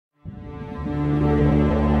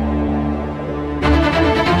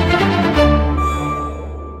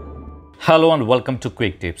Hello and welcome to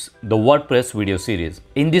Quick Tips, the WordPress video series.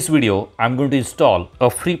 In this video, I'm going to install a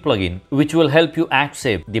free plugin which will help you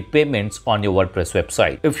accept the payments on your WordPress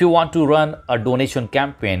website. If you want to run a donation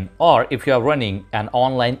campaign or if you are running an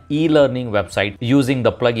online e-learning website using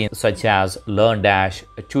the plugin such as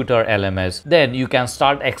𝗟𝗚𝗞𝗘𝗕𝗢𝗢𝗢𝗢𝗢𝗢𝗡, then you can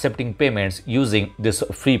start accepting payments using this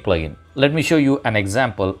free plugin. Let me show you an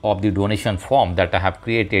example of the donation form that I have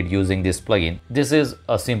created using this plugin. This is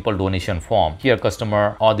a simple donation form. Here,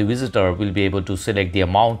 customer or the visitor will be able to select the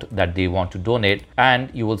amount that they want to donate,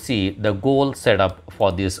 and you will see the goal set up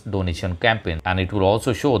for this donation campaign, and it will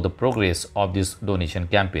also show the progress of this donation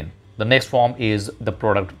campaign. The next form is the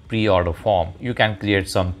product pre-order form. You can create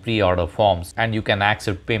some pre-order forms and you can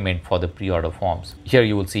accept payment for the pre-order forms. Here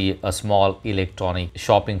you will see a small electronic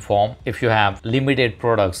shopping form. If you have limited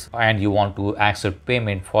products and you want to accept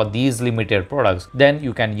payment for these limited products, then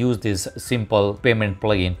you can use this simple payment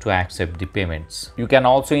plugin to accept the payments. You can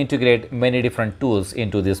also integrate many different tools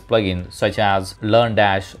into this plugin such as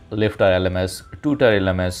𝗟𝗚𝗞𝗘,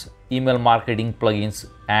 𝗟𝗚𝗡, email marketing plugins,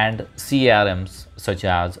 and CRMs such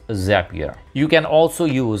as Zapier. You can also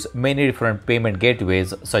use many different payment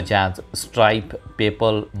gateways such as Stripe,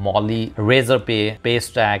 PayPal, Molly, Razorpay,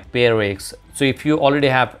 Paystack, Payrix. So if you already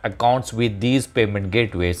have accounts with these payment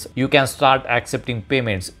gateways, you can start accepting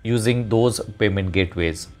payments using those payment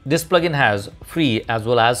gateways. This plugin has free as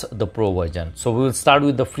well as the pro version. So we will start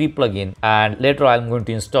with the free plugin, and later I'm going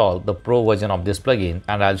to install the pro version of this plugin,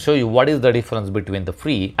 and I'll show you what is the difference between the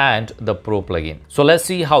free and the pro plugin. So let's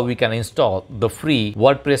see how we can install the free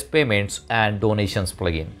WordPress payments and donations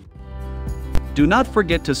plugin. Do not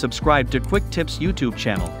forget to subscribe to Quick Tips YouTube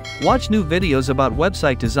channel. Watch new videos about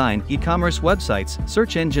website design, e-commerce websites,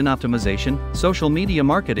 search engine optimization, social media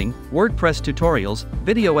marketing, WordPress tutorials,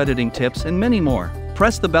 video editing tips, and many more.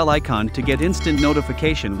 Press the bell icon to get instant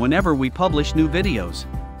notification whenever we publish new videos.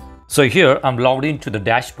 So here I'm logged into the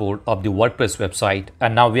dashboard of the WordPress website,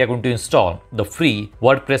 and now we are going to install the free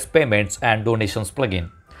WordPress payments and donations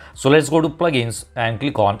plugin. So let's go to plugins and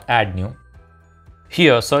click on add new.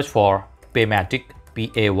 Here search for Paymattic,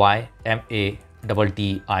 Paymattic,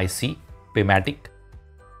 Paymattic.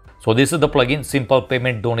 So this is the plugin, simple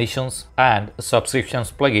payment donations and subscriptions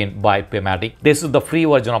plugin by Paymattic. This is the free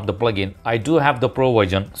version of the plugin. I do have the pro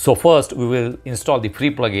version. So first we will install the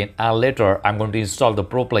free plugin, and later I'm going to install the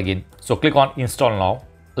pro plugin. So click on install now.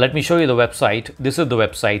 Let me show you the website. This is the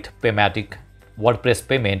website, Paymattic, WordPress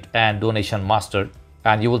payment and donation master.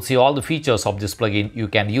 And you will see all the features of this plugin. You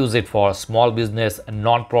can use it for small business,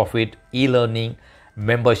 non-profit, e-learning,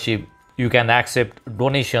 membership. You can accept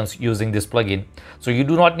donations using this plugin. So you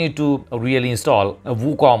do not need to really install a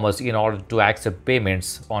WooCommerce in order to accept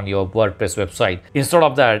payments on your WordPress website. Instead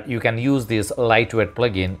of that, you can use this lightweight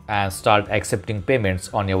plugin and start accepting payments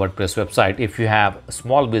on your WordPress website. If you have a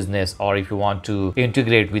small business, or if you want to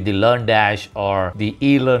integrate with the LearnDash or the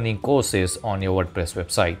e-learning courses on your WordPress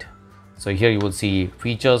website. So here you will see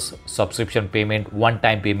features, subscription payment,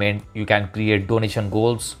 one-time payment. You can create donation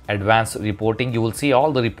goals, advanced reporting. You will see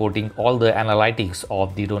all the reporting, all the analytics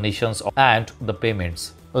of the donations and the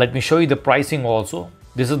payments. Let me show you the pricing also.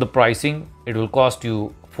 This is the pricing. It will cost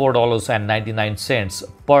you $4.99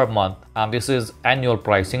 per month, and this is annual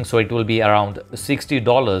pricing, so it will be around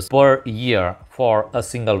 $60 per year for a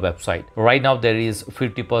single website. Right now there is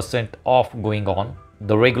 50% off going on.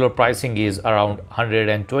 The regular pricing is around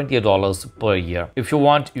 $120 per year. If you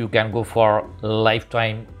want, you can go for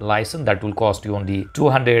lifetime license. That will cost you only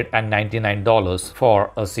 $299 for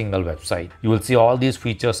a single website. You will see all these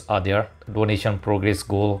features are there: donation progress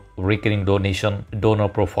goal, recurring donation, donor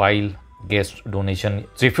profile, guest donation.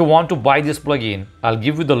 So if you want to buy this plugin, I'll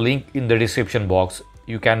give you the link in the description box.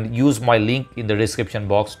 You can use my link in the description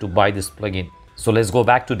box to buy this plugin. So let's go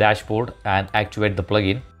back to dashboard and activate the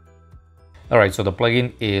plugin. Alright, so the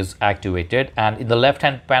plugin is activated, and in the left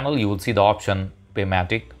hand panel you will see the option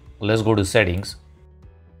Paymattic. Let's go to settings.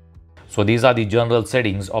 So these are the general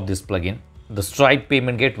settings of this plugin. The Stripe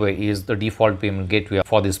payment gateway is the default payment gateway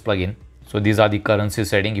for this plugin. So these are the currency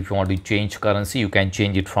setting. If you want to change currency, you can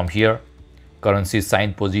change it from here. Currency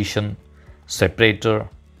sign position, separator,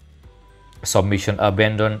 submission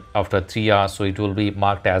abandoned after 3 hours. So it will be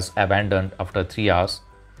marked as abandoned after 3 hours.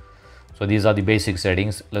 So these are the basic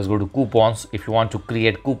settings. Let's go to coupons. If you want to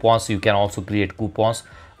create coupons, you can also create coupons.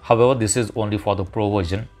 However, this is only for the pro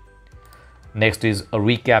version. Next is a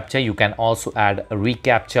reCAPTCHA. You can also add a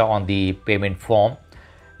reCAPTCHA on the payment form.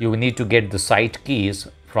 You will need to get the site keys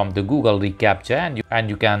from the Google reCAPTCHA, and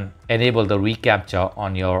you can enable the reCAPTCHA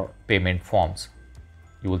on your payment forms.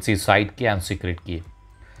 You will see site key and secret key.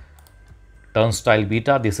 Turnstile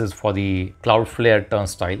beta, this is for the Cloudflare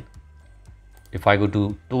turnstile. If I go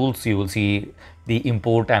to tools, you will see the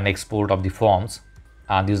import and export of the forms,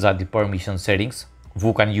 and these are the permission settings.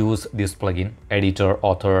 Who can use this plugin? Editor,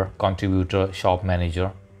 author, contributor, shop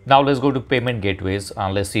manager. Now let's go to payment gateways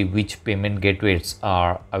and let's see which payment gateways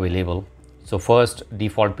are available. So first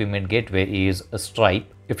default payment gateway is Stripe.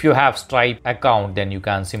 If you have Stripe account, then you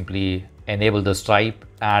can simply enable the Stripe,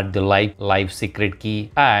 add the live secret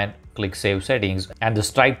key and click save settings, and the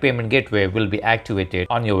Stripe payment gateway will be activated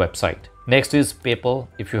on your website. Next is PayPal.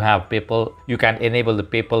 If you have PayPal, you can enable the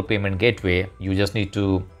PayPal payment gateway. You just need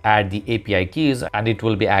to add the API keys and it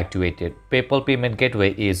will be activated. PayPal payment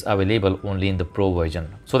gateway is available only in the Pro version.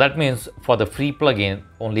 So that means for the free plugin,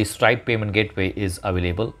 only Stripe payment gateway is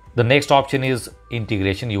available. The next option is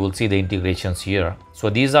integration. You will see the integrations here. So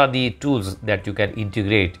these are the tools that you can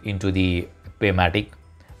integrate into the Paymattic: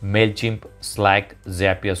 MailChimp, Slack,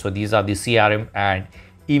 Zapier. So these are the CRM and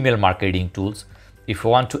email marketing tools. If you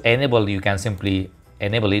want to enable, you can simply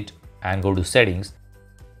enable it and go to settings.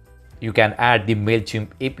 You can add the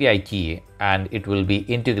MailChimp API key and it will be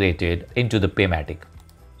integrated into the Paymattic.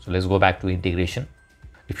 So let's go back to integration.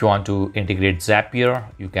 If you want to integrate Zapier,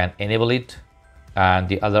 you can enable it, and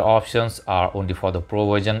the other options are only for the Pro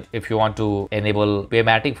version. If you want to enable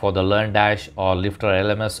Paymattic for the LearnDash or Lifter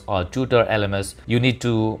LMS or Tutor LMS, you need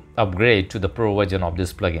to upgrade to the Pro version of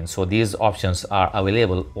this plugin. So these options are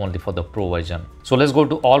available only for the Pro version. So let's go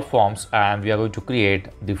to all forms and we are going to create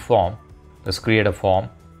the form. Let's create a form.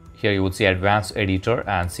 Here you will see advanced editor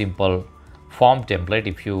and simple form template.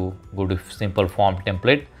 If you go to simple form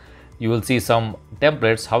template, you will see some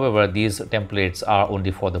templates. However, these templates are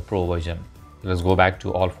only for the Pro version. Let's go back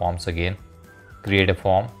to all forms again, create a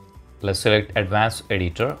form. Let's select advanced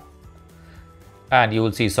editor and you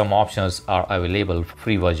will see some options are available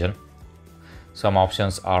free version. Some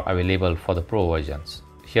options are available for the Pro versions.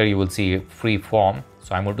 Here you will see free form.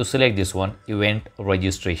 So I'm going to select this one, event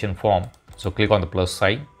registration form. So click on the plus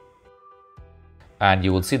sign and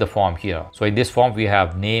you will see the form here. So in this form we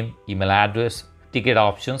have name, email address, ticket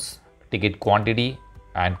options, ticket quantity,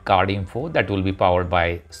 and card info that will be powered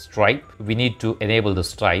by Stripe. We need to enable the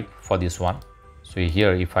Stripe for this one. So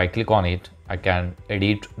here if I click on it, I can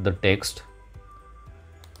edit the text.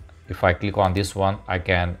 If I click on this one, I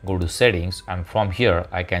can go to settings and from here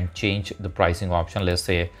I can change the pricing option. Let's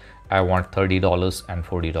say I want $30 and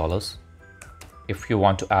 $40. If you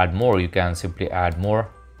want to add more, you can simply add more,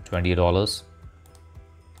 $20,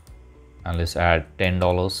 and let's add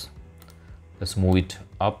 $10. Let's move it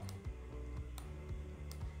up.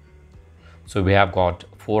 So we have got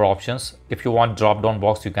 4 options. If you want drop down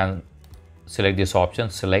box, you can select this option,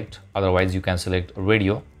 select. Otherwise you can select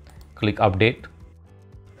radio, click update,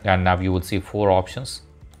 and now you will see 4 options.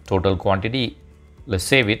 Total quantity, let's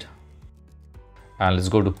save it and let's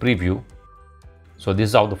go to preview. So this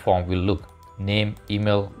is how the form will look. Name,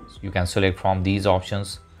 email, you can select from these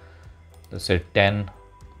options. Let's say 10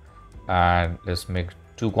 and let's make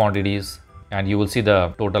 2 quantities and you will see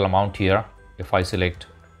the total amount here. If I select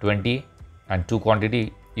 20 and 2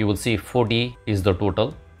 quantity, you will see 40 is the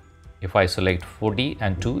total. If I select 40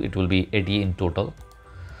 and 2, it will be 80 in total.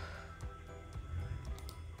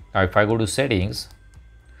 Now if I go to settings,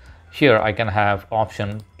 here I can have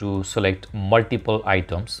option to select multiple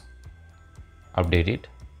items, update it.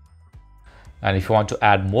 And if you want to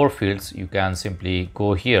add more fields, you can simply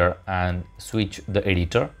go here and switch the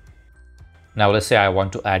editor. Now let's say I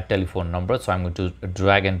want to add telephone number, so I'm going to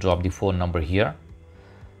drag and drop the phone number here.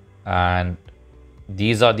 And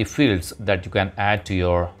these are the fields that you can add to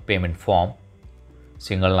your payment form: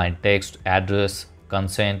 single line text, address,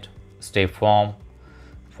 consent, step form,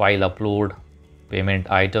 file upload,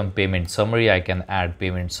 payment item, payment summary. I can add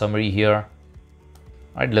payment summary here.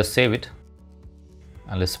 All right, let's save it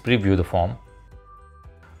and let's preview the form.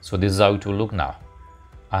 So this is how it will look now.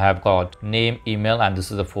 I have got name, email, and this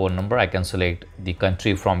is the phone number. I can select the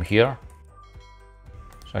country from here.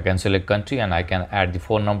 So I can select country and I can add the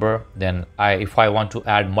phone number. Then if I want to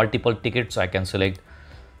add multiple tickets, I can select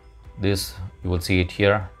this. You will see it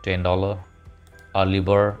here, $10. Early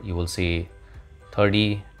bird, you will see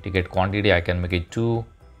 30. Ticket quantity, I can make it 2.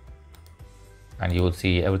 And you will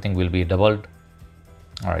see everything will be doubled.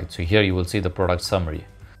 All right, so here you will see the product summary.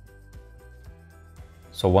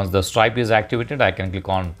 So once the Stripe is activated, I can click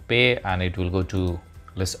on pay and it will go to,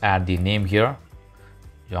 let's add the name here,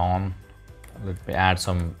 John. Let me add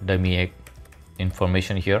some dummy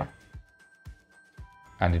information here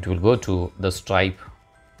and it will go to the Stripe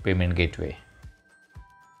payment gateway.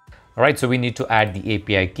 All right, so we need to add the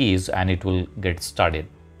API keys and it will get started.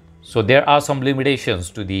 So there are some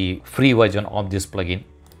limitations to the free version of this plugin.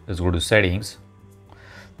 Let's go to settings.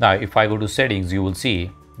 Now if I go to settings, you will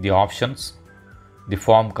see the options. the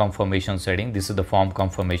form confirmation setting. This is the form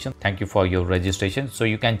confirmation. Thank you for your registration. So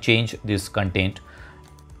you can change this content.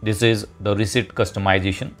 This is the receipt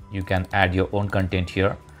customization. You can add your own content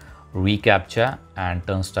here, reCAPTCHA and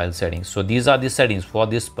turnstile settings. So these are the settings for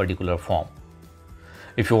this particular form.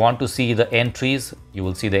 If you want to see the entries, you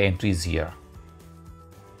will see the entries here.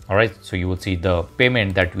 All right, so you will see the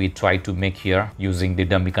payment that we try to make here using the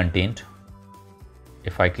dummy content.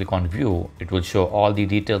 If I click on view, it will show all the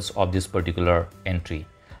details of this particular entry.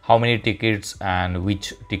 How many tickets and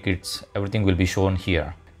which tickets, everything will be shown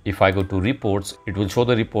here. If I go to reports, it will show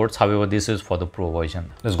the reports. However, this is for the pro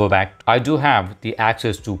version. Let's go back. I do have the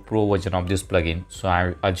access to pro version of this plugin. So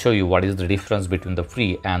I'll show you what is the difference between the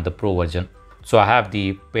free and the pro version. So I have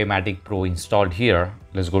the Paymattic Pro installed here.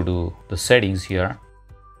 Let's go to the settings here.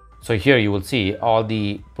 So here you will see all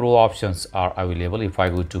the pro options are available. If I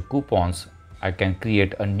go to coupons, I can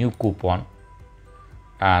create a new coupon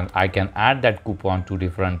and I can add that coupon to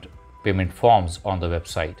different payment forms on the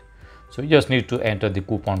website. So you just need to enter the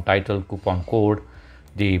coupon title, coupon code,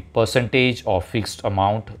 the percentage or fixed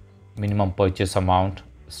amount, minimum purchase amount,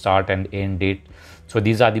 start and end date. So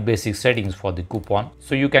these are the basic settings for the coupon.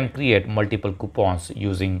 So you can create multiple coupons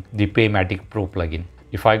using the Paymattic Pro plugin.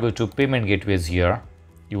 If I go to payment gateways here,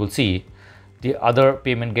 you will see the other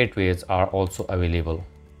payment gateways are also available.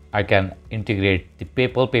 I can integrate the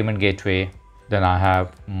PayPal payment gateway. Then I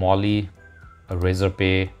have Molly,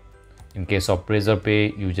 Razorpay. In case of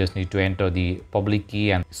Razorpay, you just need to enter the public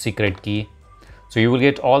key and secret key. So you will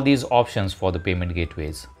get all these options for the payment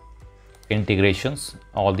gateways. Integrations,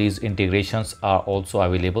 all these integrations are also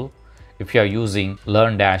available. If you are using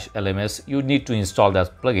Learn-LMS, you need to install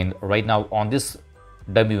that plugin. Right now on this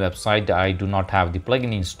dummy website, I do not have the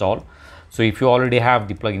plugin installed. So if you already have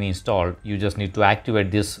the plugin installed, you just need to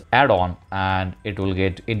activate this add-on and it will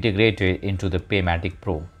get integrated into the Paymattic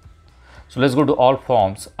Pro. So let's go to all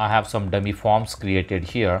forms. I have some dummy forms created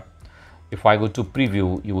here. If I go to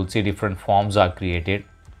preview, you will see different forms are created.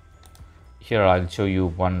 Here I'll show you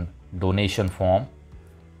one donation form.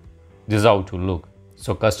 This is how to look.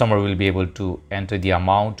 So customer will be able to enter the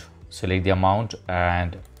amount, select the amount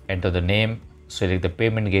and enter the name, select the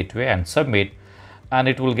payment gateway and submit, and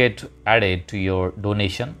it will get added to your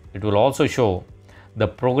donation. It will also show the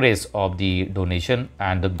progress of the donation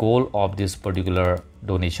and the goal of this particular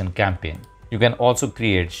donation campaign. You can also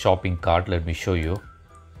create shopping cart. Let me show you.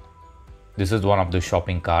 This is one of the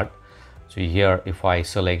shopping cart. So here, if I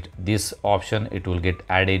select this option, it will get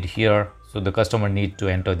added here. So the customer needs to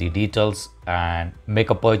enter the details and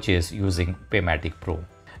make a purchase using Paymattic Pro.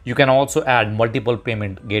 You can also add multiple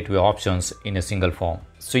payment gateway options in a single form.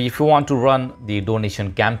 So if you want to run the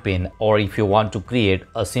donation campaign or if you want to create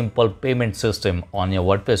a simple payment system on your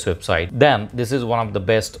WordPress website, then this is one of the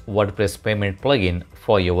best WordPress payment plugin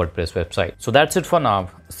for your WordPress website. So that's it for now.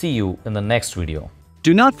 See you in the next video.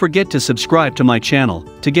 Do not forget to subscribe to my channel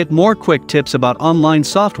to get more quick tips about online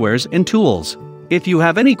softwares and tools. If you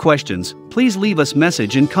have any questions, please leave us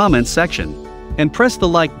message in comments section and press the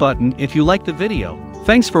like button if you like the video.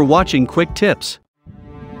 Thanks for watching Quick Tips.